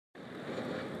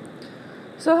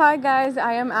So hi guys,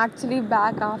 I am actually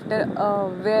back after a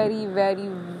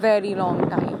very long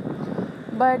time.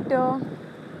 But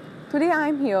today I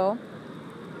am here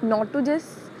not to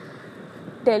just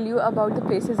tell you about the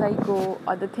places I go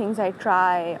or the things I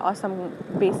try or some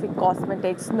basic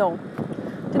cosmetics. No.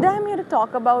 Today I am here to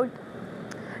talk about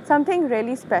something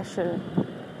really special.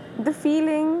 The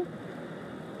feeling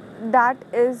that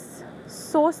is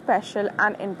so special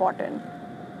and important.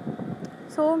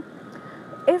 So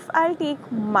if I'll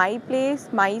take my place,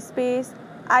 my space,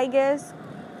 I guess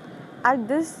at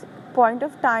this point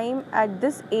of time, at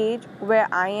this age where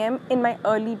I am in my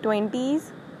early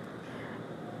 20s,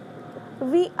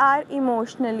 we are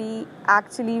emotionally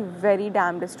actually very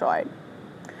damn destroyed.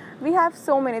 We have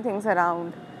so many things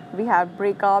around. We have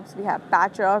breakups, we have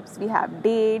patch-ups, we have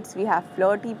dates, we have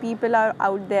flirty people are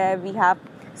out there, we have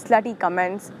slutty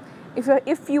comments.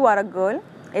 If you are a girl,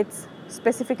 it's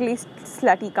specifically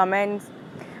slutty comments.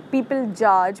 People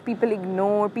judge, people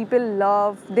ignore, people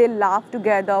love, they laugh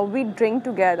together, we drink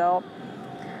together.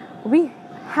 We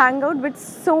hang out with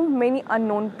so many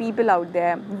unknown people out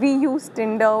there. We use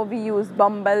Tinder, we use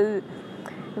Bumble,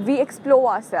 we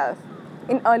explore ourselves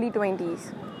in early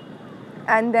 20s.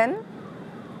 And then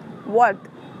what?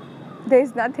 There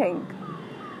is nothing.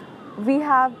 We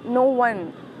have no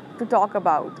one to talk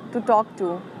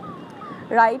to.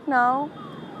 Right now,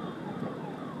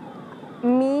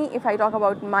 if I talk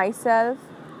about myself,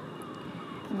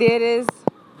 there is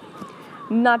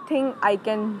nothing I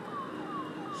can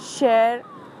share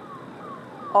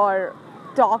or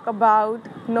talk about.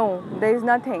 No, there is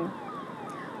nothing.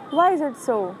 Why is it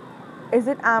so? Is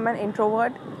it I'm an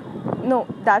introvert? No,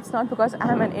 that's not because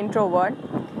I'm an introvert.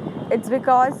 It's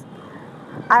because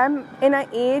I'm in an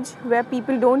age where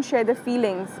people don't share their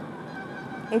feelings.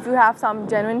 If you have some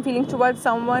genuine feelings towards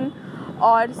someone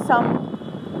or some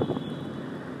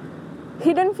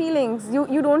hidden feelings,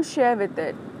 you don't share with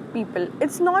people.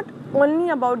 It's not only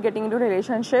about getting into a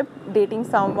relationship, dating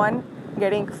someone,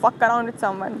 getting fuck around with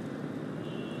someone.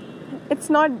 It's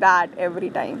not that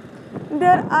every time.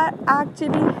 There are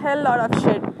actually hell lot of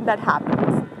shit that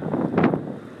happens.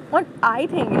 What I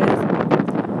think is,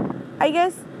 I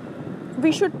guess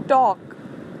we should talk.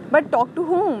 But talk to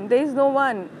whom? There is no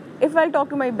one. If I'll talk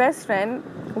to my best friend,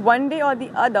 one day or the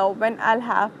other, when I'll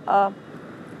have a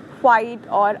fight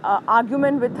or an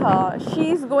argument with her,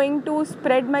 she's going to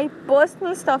spread my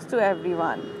personal stuff to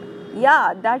everyone.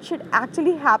 Yeah, that shit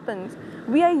actually happens.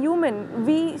 We are human.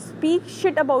 We speak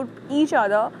shit about each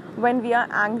other when we are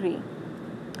angry.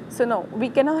 So no, we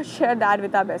cannot share that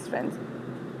with our best friends.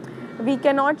 We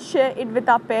cannot share it with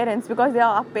our parents because they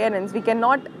are our parents. We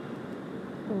cannot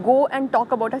go and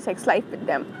talk about our sex life with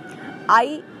them.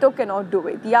 I too cannot do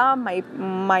it. Yeah,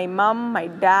 my mom, my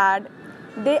dad,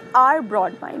 they are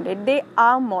broad-minded. They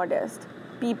are modest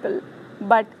people.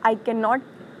 But I cannot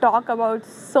talk about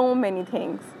so many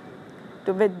things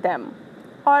with them.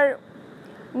 Or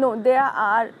no, there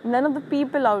are none of the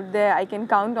people out there I can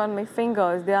count on my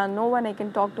fingers. There are no one I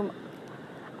can talk to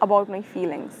about my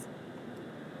feelings.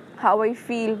 How I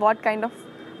feel, what kind of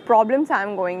problems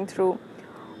I'm going through,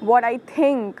 what I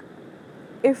think.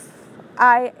 If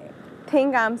I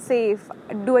think I'm safe,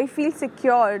 do I feel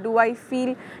secure? Do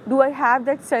I have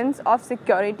that sense of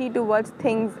security towards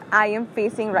things I am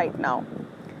facing right now?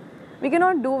 We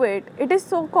cannot do it. It is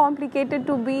so complicated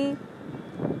to be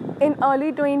in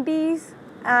early 20s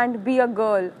and be a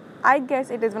girl. I guess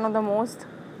it is one of the most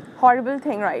horrible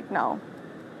thing right now.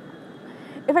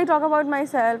 If I talk about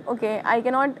myself, okay, I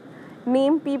cannot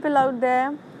name people out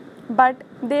there, but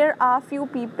there are few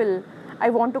people I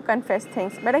want to confess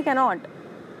things, but I cannot,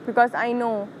 because I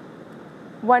know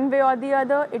one way or the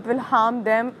other it will harm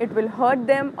them, it will hurt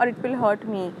them, or it will hurt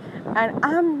me, and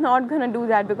I'm not gonna do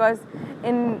that, because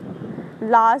in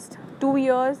last 2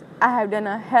 years I have done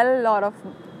a hell lot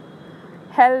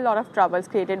of troubles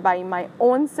created by my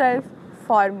own self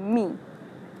for me,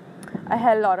 a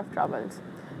hell lot of troubles.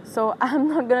 So I'm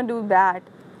not gonna do that,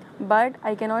 but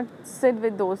I cannot sit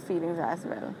with those feelings as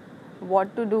well.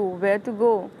 What to do? Where to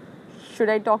go? Should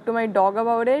I talk to my dog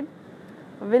about it?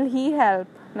 Will he help?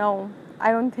 No,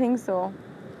 I don't think so.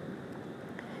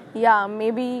 Yeah,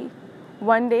 maybe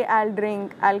one day I'll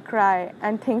drink, I'll cry,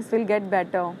 and things will get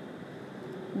better.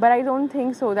 But I don't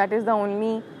think so. That is the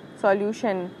only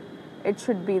solution. It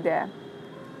should be there.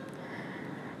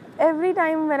 Every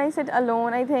time when I sit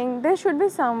alone, I think there should be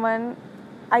someone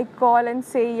I call and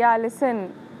say, yeah,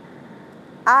 listen,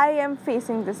 I am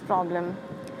facing this problem.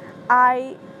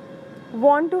 I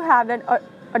want to have that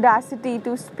audacity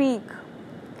to speak,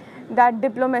 that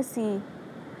diplomacy,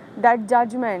 that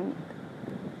judgment,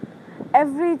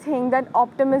 everything, that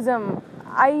optimism.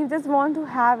 I just want to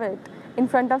have it. in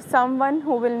front of someone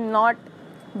who will not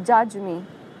judge me.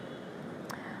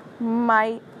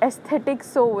 My aesthetic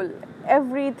soul,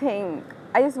 everything.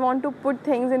 I just want to put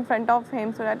things in front of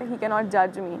him so that he cannot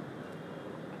judge me.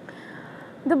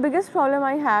 The biggest problem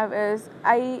I have is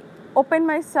I open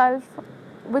myself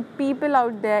with people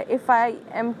out there. If I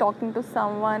am talking to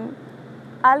someone,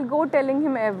 I'll go telling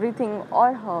him everything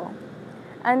or her.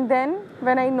 And then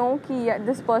when I know that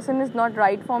this person is not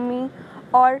right for me,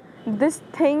 or this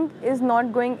thing is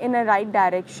not going in a right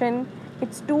direction,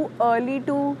 it's too early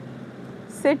to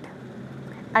sit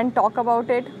and talk about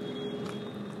it,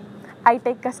 I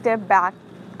take a step back,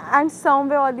 and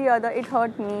somewhere or the other it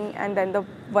hurt me and then the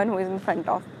one who is in front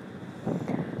of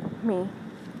me.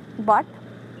 But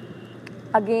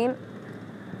again,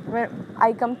 when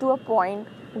I come to a point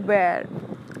where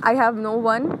I have no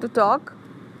one to talk,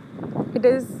 it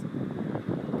is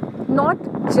not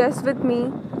just with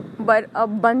me, but a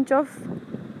bunch of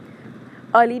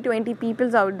early 20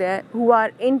 peoples out there who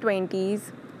are in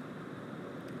 20s,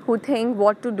 who think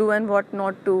what to do and what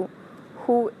not to,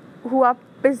 who are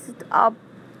pissed up,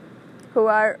 who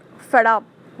are fed up,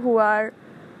 who are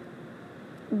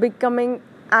becoming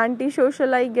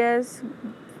antisocial, I guess,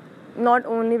 not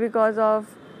only because of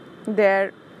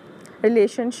their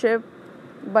relationship,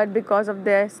 but because of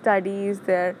their studies,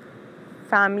 their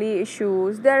family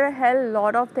issues. There are a hell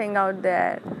lot of things out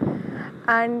there,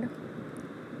 and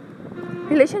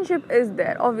relationship is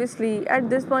there. Obviously, at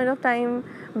this point of time,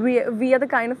 we are the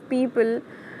kind of people,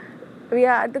 we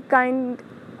are the kind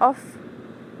of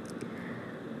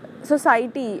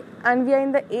society, and we are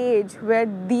in the age where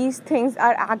these things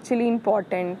are actually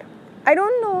important. I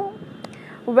don't know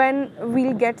when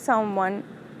we'll get someone,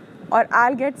 or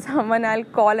I'll get someone, I'll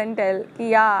call and tell,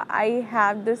 yeah, I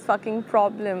have this fucking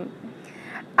problem.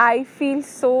 I feel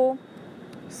so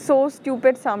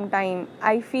stupid sometimes.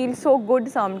 I feel so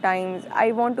good sometimes.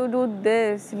 I want to do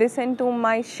this. Listen to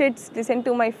my shits. Listen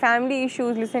to my family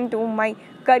issues. Listen to my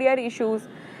career issues.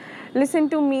 Listen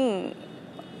to me.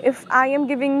 If I am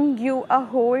giving you a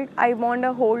hold, I want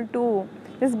a hold too.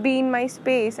 Just be in my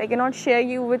space. I cannot share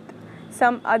you with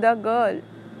some other girl.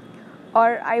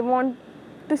 Or I want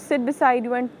to sit beside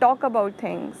you and talk about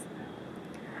things.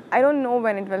 I don't know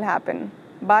when it will happen.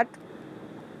 But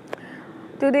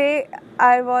today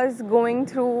I was going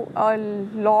through a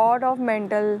lot of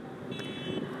mental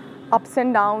ups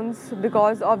and downs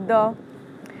because of the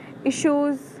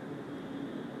issues.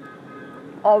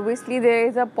 Obviously, there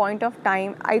is a point of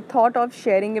time I thought of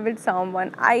sharing it with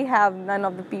someone. I have none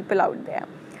of the people out there.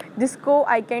 Disco,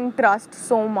 I can trust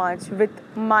so much with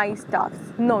my stuff.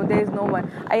 No, there is no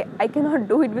one. I cannot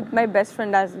do it with my best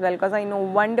friend as well, because I know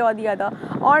one day or the other,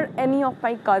 or any of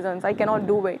my cousins, I cannot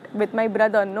do it. With my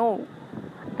brother, no.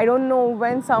 I don't know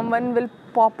when someone will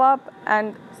pop up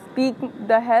and speak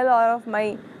the hell out of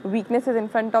my weaknesses in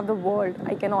front of the world.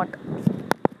 I cannot.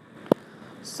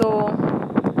 So,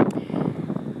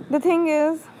 the thing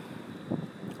is,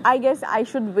 I guess I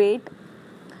should wait.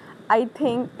 I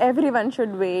think everyone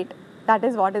should wait. That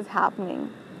is what is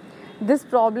happening. This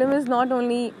problem is not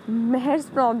only Meher's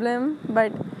problem,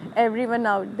 but everyone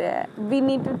out there. We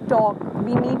need to talk.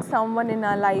 We need someone in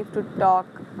our life to talk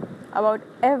about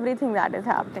everything that is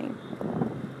happening.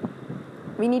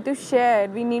 We need to share.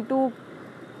 We need to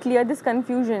clear this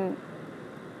confusion.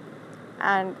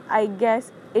 And I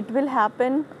guess it will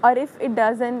happen, or if it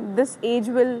doesn't, this age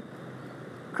will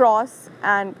cross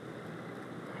and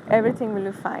everything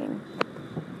will be fine.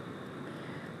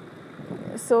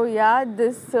 So yeah,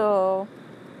 this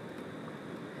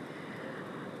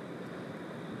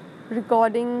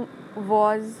recording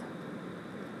was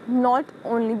not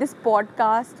only, this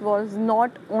podcast was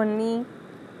not only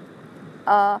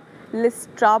a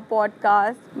Listra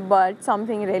podcast, but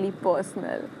something really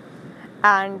personal.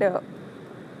 And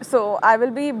so I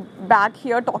will be back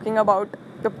here talking about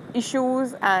the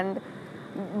issues and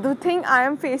the thing I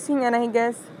am facing, and I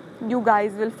guess you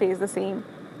guys will face the same,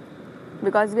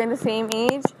 because we are in the same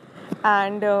age,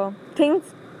 and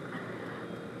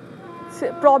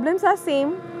problems are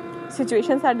same,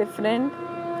 situations are different,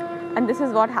 and this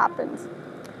is what happens.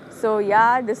 So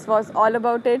yeah, this was all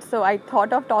about it. So I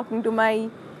thought of talking to my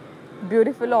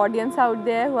beautiful audience out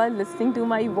there who are listening to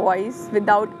my voice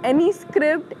without any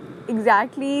script.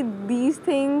 Exactly these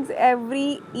things,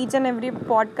 each and every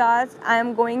podcast I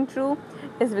am going through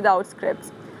is without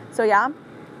scripts. So yeah,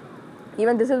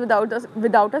 even this is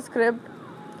without a script.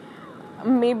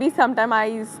 Maybe sometime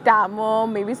I stammer,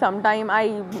 maybe sometime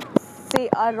I say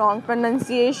a wrong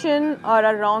pronunciation, or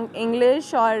a wrong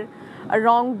English, or a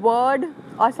wrong word,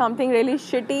 or something really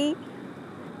shitty.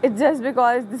 It's just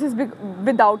because this is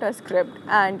without a script,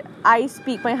 and I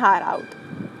speak my heart out.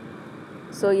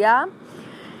 So yeah,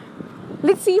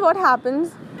 let's see what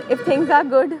happens. If things are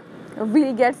good,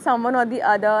 we'll get someone or the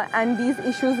other and these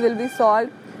issues will be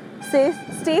solved.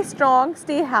 Stay strong,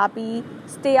 stay happy,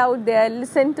 stay out there,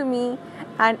 listen to me,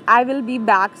 and I will be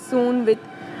back soon with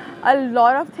a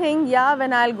lot of things. Yeah,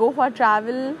 when I'll go for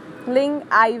traveling,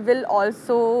 I will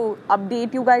also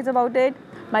update you guys about it.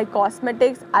 My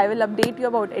cosmetics, I will update you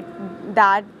about it,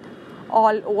 that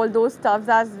all those stuffs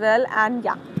as well. And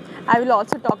yeah, I will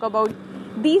also talk about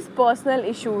these personal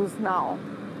issues now.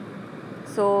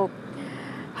 So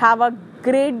have a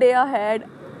great day ahead,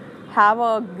 have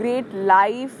a great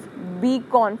life, be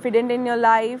confident in your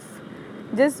life,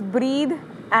 just breathe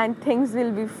and things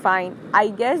will be fine. I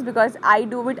guess because I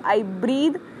do it, I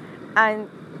breathe and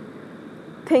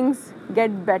things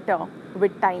get better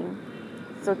with time.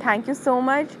 So thank you so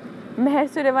much. Meher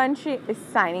Suryavanshi is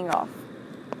signing off.